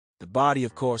The body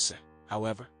of Corsa,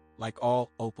 however, like all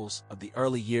Opels of the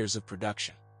early years of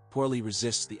production, poorly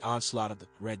resists the onslaught of the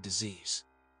red disease.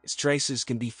 Its traces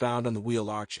can be found on the wheel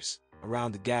arches,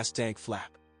 around the gas tank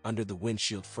flap, under the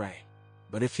windshield frame.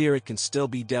 But if here it can still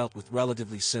be dealt with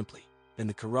relatively simply, then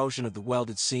the corrosion of the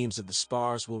welded seams of the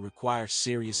spars will require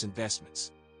serious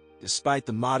investments. Despite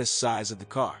the modest size of the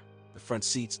car, the front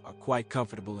seats are quite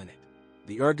comfortable in it.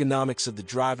 The ergonomics of the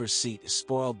driver's seat is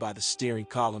spoiled by the steering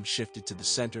column shifted to the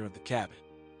center of the cabin.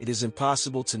 It is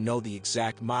impossible to know the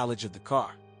exact mileage of the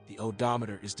car. The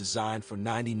odometer is designed for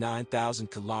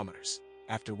 99,000 kilometers,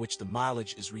 after which the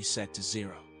mileage is reset to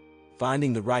zero.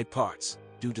 Finding the right parts,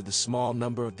 due to the small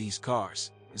number of these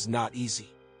cars, is not easy,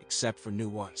 except for new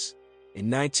ones. In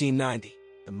 1990,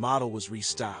 the model was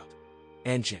restyled.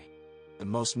 Engine. The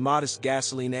most modest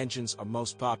gasoline engines are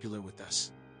most popular with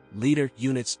us. Liter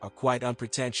units are quite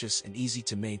unpretentious and easy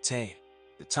to maintain.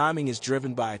 The timing is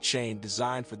driven by a chain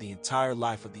designed for the entire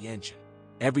life of the engine.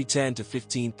 Every 10 to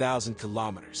 15,000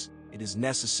 kilometers, it is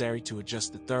necessary to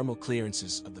adjust the thermal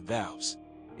clearances of the valves.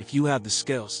 If you have the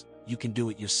skills, you can do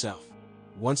it yourself.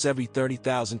 Once every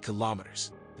 30,000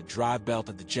 kilometers, the drive belt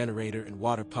of the generator and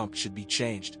water pump should be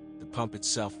changed. The pump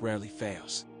itself rarely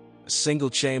fails. A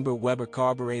single-chamber Weber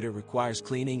carburetor requires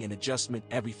cleaning and adjustment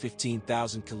every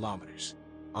 15,000 kilometers.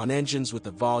 On engines with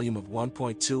a volume of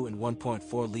 1.2 and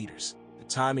 1.4 liters, the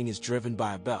timing is driven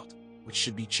by a belt, which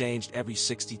should be changed every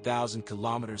 60,000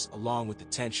 kilometers along with the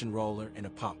tension roller and a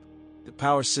pump. The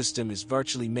power system is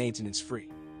virtually maintenance-free.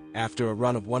 After a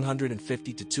run of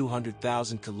 150 to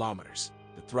 200,000 kilometers,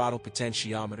 the throttle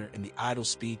potentiometer and the idle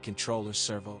speed controller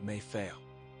servo may fail.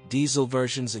 Diesel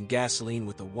versions and gasoline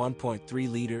with a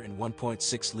 1.3-liter and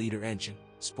 1.6-liter engine,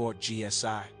 Sport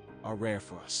GSI, are rare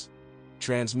for us.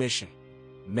 Transmission.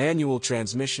 Manual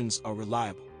transmissions are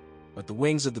reliable, but the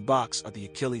wings of the box are the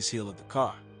Achilles heel of the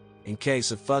car. In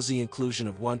case of fuzzy inclusion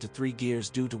of 1 to 3 gears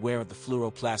due to wear of the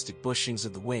fluoroplastic bushings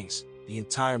of the wings, the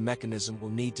entire mechanism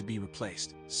will need to be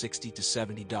replaced, $60 to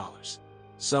 $70.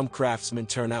 Some craftsmen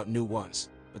turn out new ones,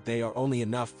 but they are only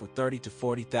enough for 30 to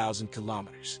 40,000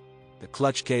 kilometers. The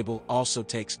clutch cable also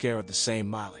takes care of the same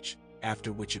mileage,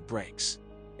 after which it breaks.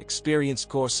 Experienced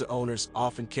Corsa owners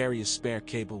often carry a spare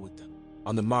cable with them.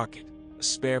 On the market, a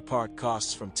spare part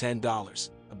costs from $10.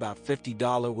 About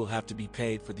 $50 will have to be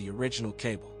paid for the original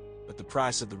cable, but the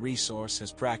price of the resource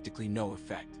has practically no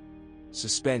effect.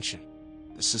 Suspension.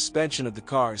 The suspension of the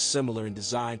car is similar in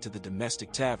design to the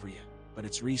domestic Tavria, but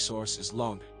its resource is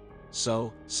longer.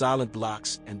 So, silent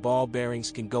blocks and ball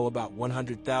bearings can go about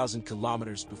 100,000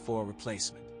 kilometers before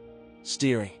replacement.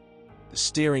 Steering. The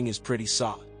steering is pretty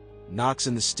solid. Knocks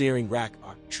in the steering rack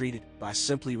are treated by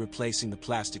simply replacing the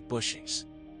plastic bushings.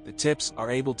 The tips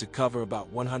are able to cover about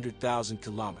 100,000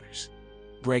 kilometers.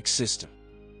 Brake system.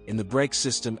 In the brake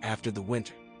system after the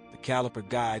winter, the caliper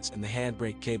guides and the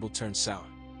handbrake cable turn sour.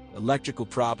 Electrical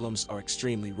problems are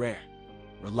extremely rare.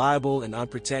 Reliable and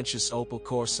unpretentious Opel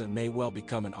Corsa may well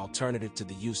become an alternative to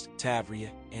the used Tavria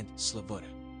and Slavuta.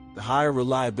 The higher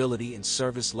reliability and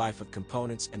service life of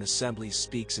components and assemblies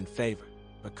speaks in favor,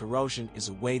 but corrosion is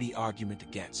a weighty argument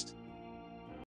against.